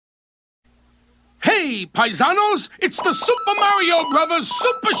Hey, paisanos, it's the Super Mario Brothers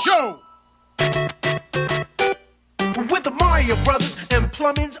Super Show! With the Mario Brothers and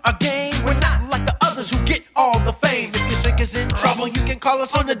plumbing's our game. We're not like the others who get all the fame. If your sink is in trouble, you can call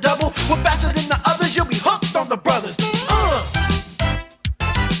us on the double. We're faster than the others, you'll be hooked on the brothers.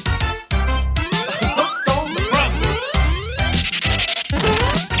 Hooked on the brothers.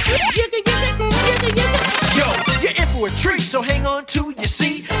 Yo, you're in for a treat, so hang on to your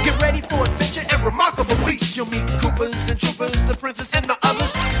seat. Get ready for adventure and remarkable feats. You'll meet Koopas and Troopers, the princess and the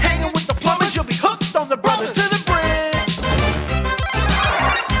others. Hanging with the plumbers, you'll be hooked on the brothers. To the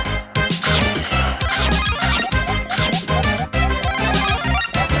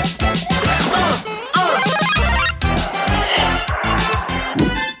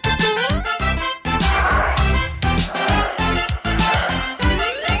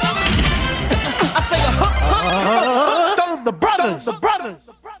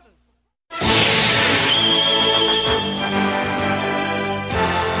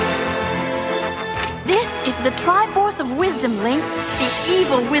The Triforce of Wisdom, Link. The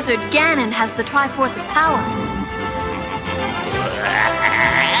evil wizard Ganon has the Triforce of Power.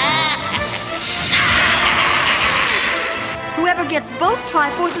 Whoever gets both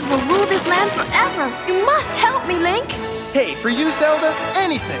Triforces will rule this land forever. You must help me, Link. Hey, for you, Zelda,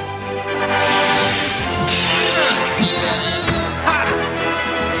 anything.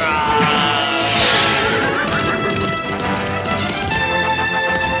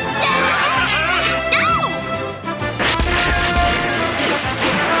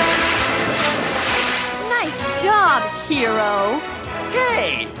 Hero.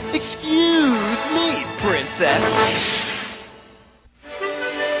 Hey, excuse me, princess.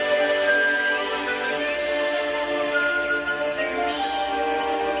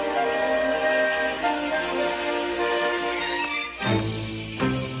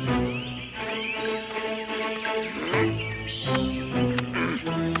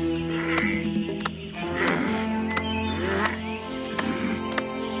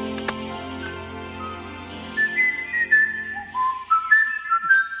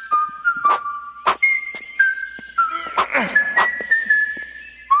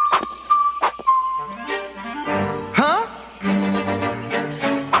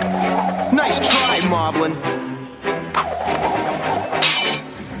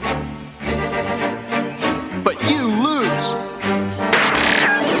 But you lose.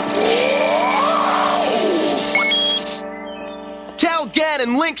 Tell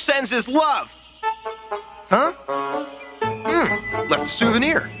Ganon Link sends his love. Huh? Left a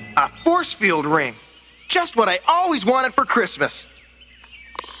souvenir. A force field ring. Just what I always wanted for Christmas.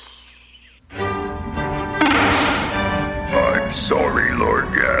 I'm sorry, Lord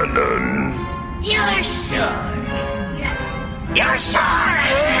Ganon. You're sorry. You're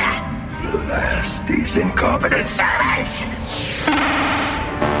sorry! Blast these incompetent servants!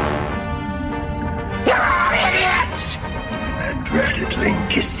 You're all idiots! That dreaded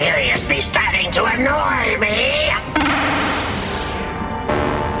Link is seriously starting to annoy me!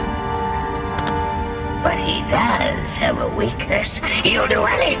 But he does have a weakness. He'll do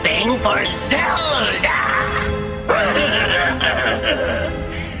anything for Zelda!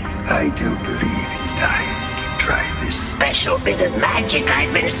 I do believe it's time to try this special bit of magic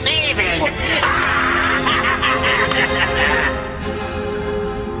I've been saving.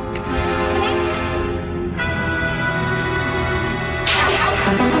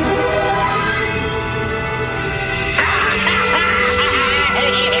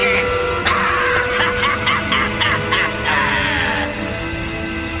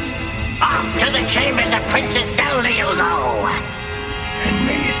 Off to the chambers of Princess Zelda you go. And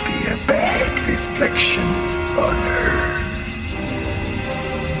may it be a bad reflection on her.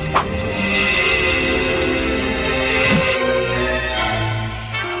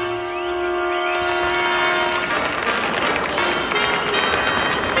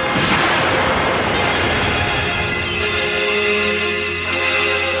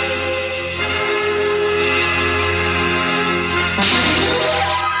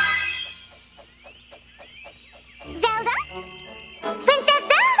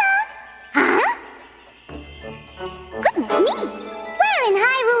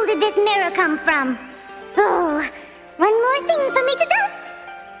 Come from? Oh, one more thing for me to dust.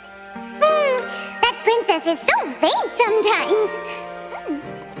 That princess is so vain sometimes.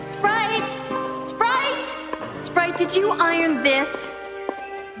 Sprite! Sprite! Sprite, did you iron this?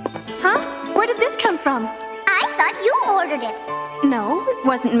 Huh? Where did this come from? I thought you ordered it. No, it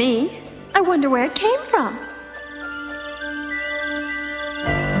wasn't me. I wonder where it came from.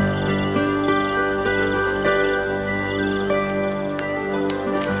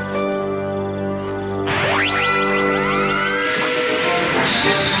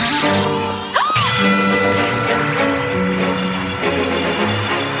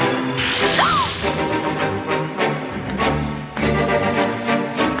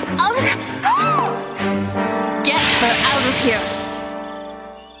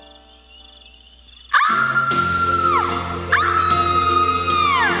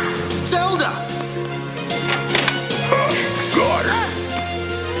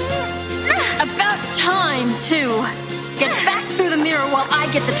 while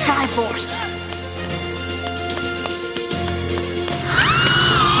I get the Triforce.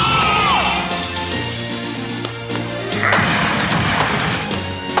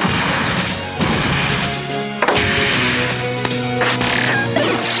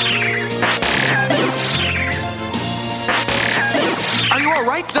 Are you all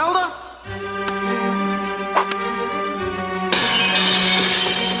right, Zelda?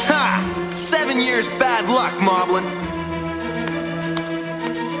 Ha! 7 years bad luck, Moblin.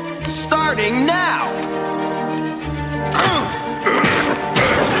 Starting now!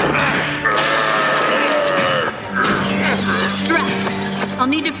 Drat! I'll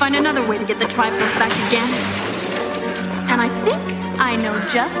need to find another way to get the Triforce back to Ganon. And I think I know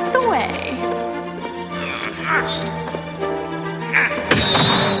just the way.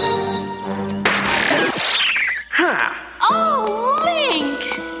 Huh. Oh, Link!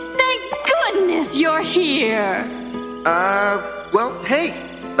 Thank goodness you're here! Well, hey,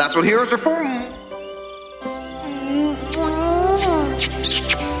 that's what heroes are for.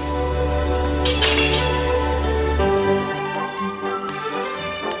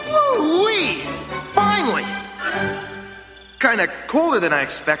 Woo-wee! Finally! Kinda colder than I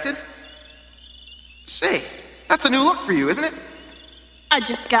expected. Say, that's a new look for you, isn't it? I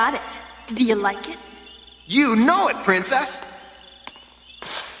just got it. Do you like it? You know it, Princess!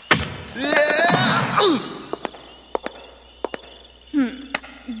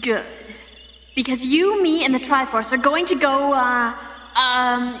 Good. Because you, me, and the Triforce are going to go,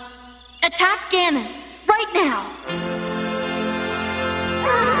 attack Ganon. Right now.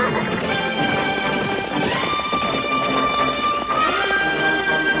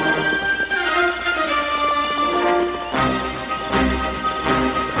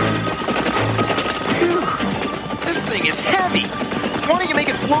 Phew. This thing is heavy. Why don't you make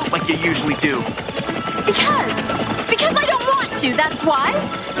it float like you usually do? Because I don't want to, that's why.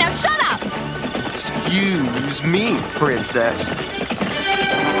 Now shut up! Excuse me, Princess.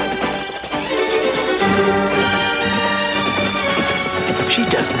 She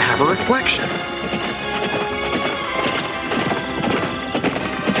doesn't have a reflection.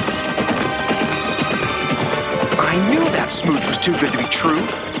 I knew that smooch was too good to be true.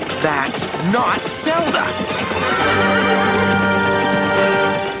 That's not Zelda.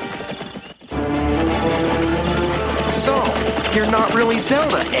 So, you're not really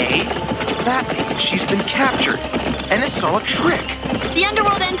Zelda, eh? That means she's been captured. And this is all a trick. The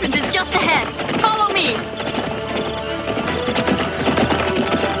underworld entrance is just ahead. Follow me.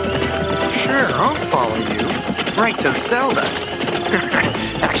 Sure, I'll follow you. Right to Zelda.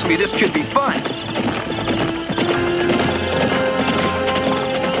 Actually, this could be fun.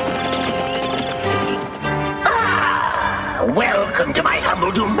 Welcome to my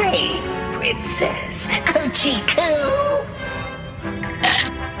humble domain, Princess Coochie-Coo.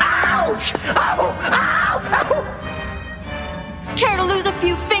 Ouch! Ow! Ow! Ow! Care to lose a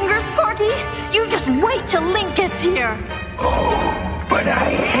few fingers, Porky? You just wait till Link gets here. Oh, but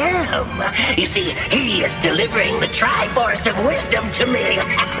I am. You see, he is delivering the Triforce of Wisdom to me.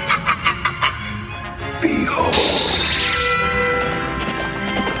 Behold.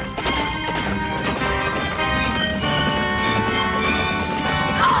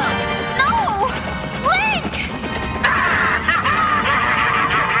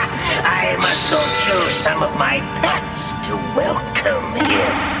 Go choose some of my pets to welcome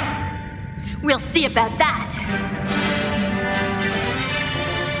him. We'll see about that.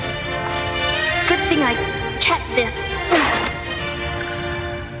 Good thing I kept this.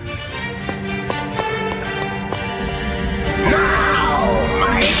 Now,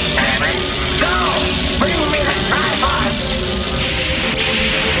 my servants, go! Bring me the Triforce!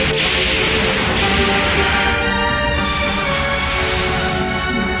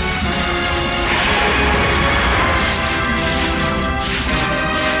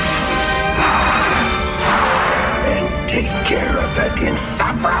 Take care of that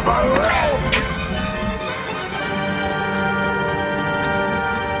insufferable Link!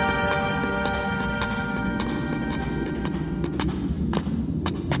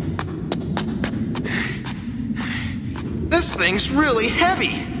 This thing's really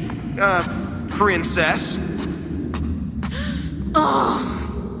heavy. Princess. Oh.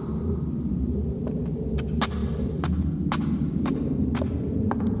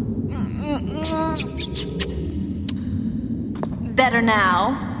 Better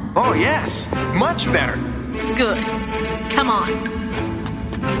now? Oh, yes. Much better. Good. Come on.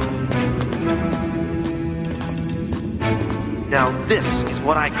 Now this is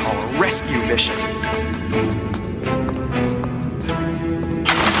what I call a rescue mission.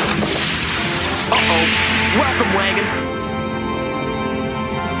 Uh-oh. Welcome, wagon.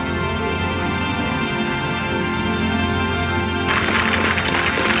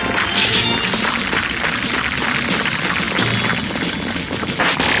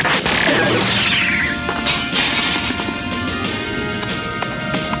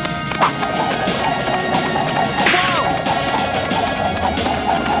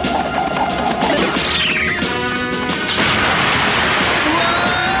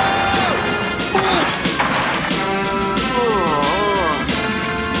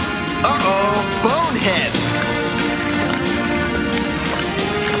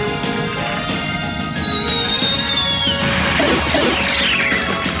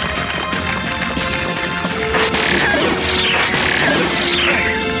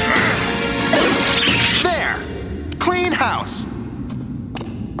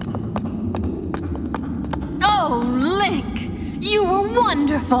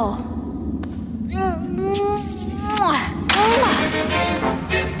 wonderful.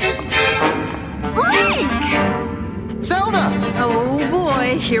 Link! Zelda! Oh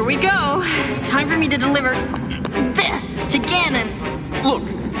boy, here we go. Time for me to deliver this to Ganon. Look,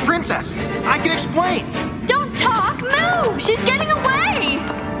 Princess, I can explain. Don't talk, move! She's getting away!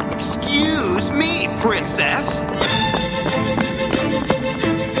 Excuse me, Princess.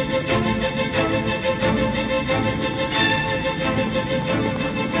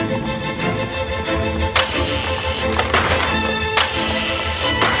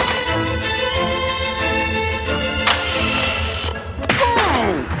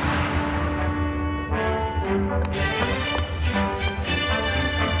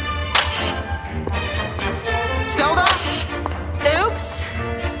 Zelda? Oops.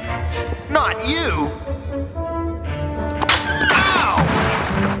 Not you. Ow!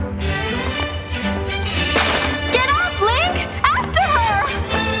 Get up, Link! After her!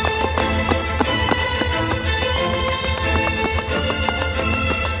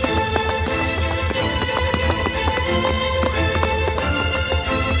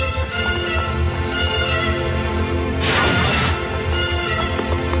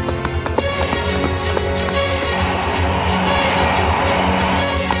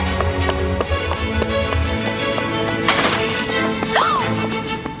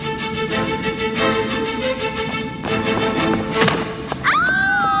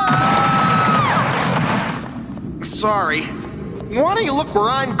 Sorry. Why don't you look where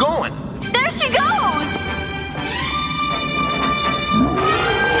I'm going? There she goes!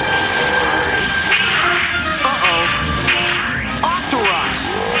 Uh-oh. Octoroks!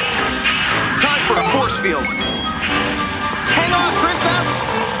 Time for a force field. Hang on, Princess!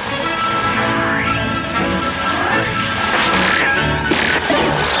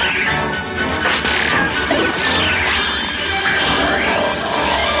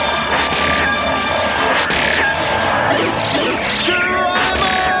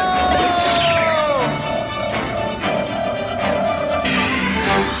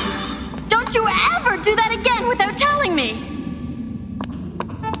 Don't you ever do that again without telling me!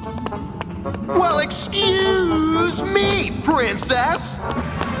 Well, excuse me, Princess.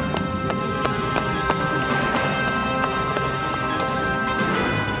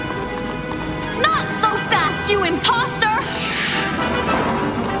 Not so fast, you imposter!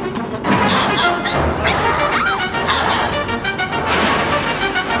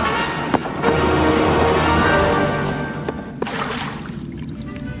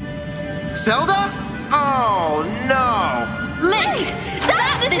 Zelda? Oh, no. Link!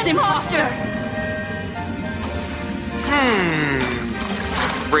 Stop this imposter!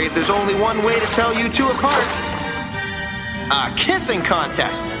 Afraid there's only one way to tell you two apart. A kissing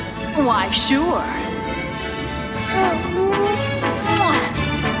contest. Why, sure.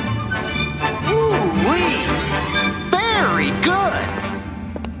 Ooh-wee. Very good.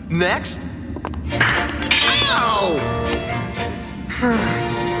 Next. Ow!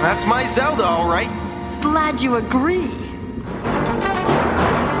 That's my Zelda, all right. Glad you agree.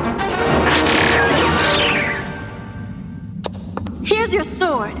 Here's your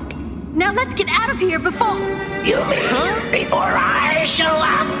sword. Now let's get out of here before... You mean before I show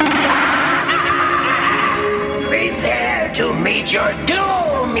up? Prepare to meet your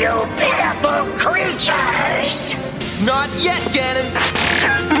doom, you pitiful creatures! Not yet, Ganon.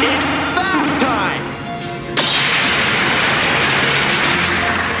 It's bath time.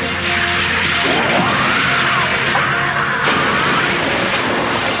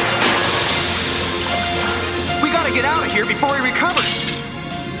 We gotta get out of here before he recovers.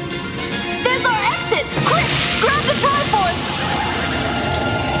 There's our exit! Quick! Grab the Triforce!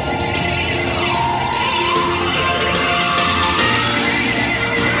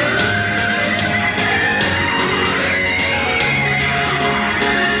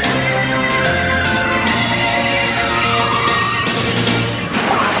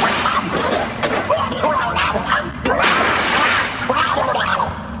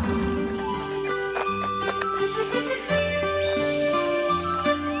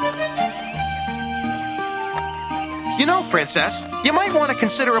 You know, Princess, you might want to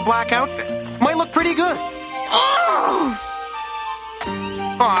consider a black outfit. Might look pretty good. Oh!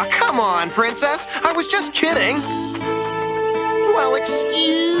 Aw, come on, Princess. I was just kidding. Well,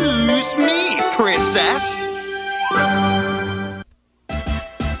 excuse me, Princess.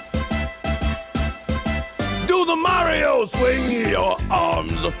 Do the Mario! Swing your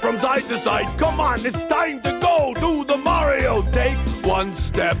arms from side to side. Come on, it's time to go. Do the Mario. Take one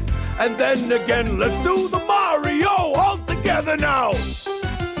step, and then again. Let's do the Mario all together now.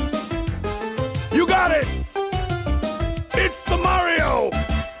 You got it. It's the Mario.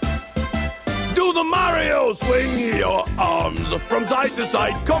 Mario, swing your arms from side to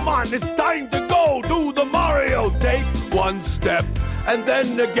side. Come on, it's time to go. Do the Mario. Take one step, and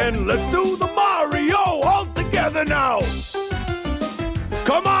then again, let's do the Mario all together now.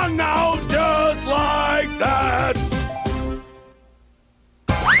 Come on now, just like that.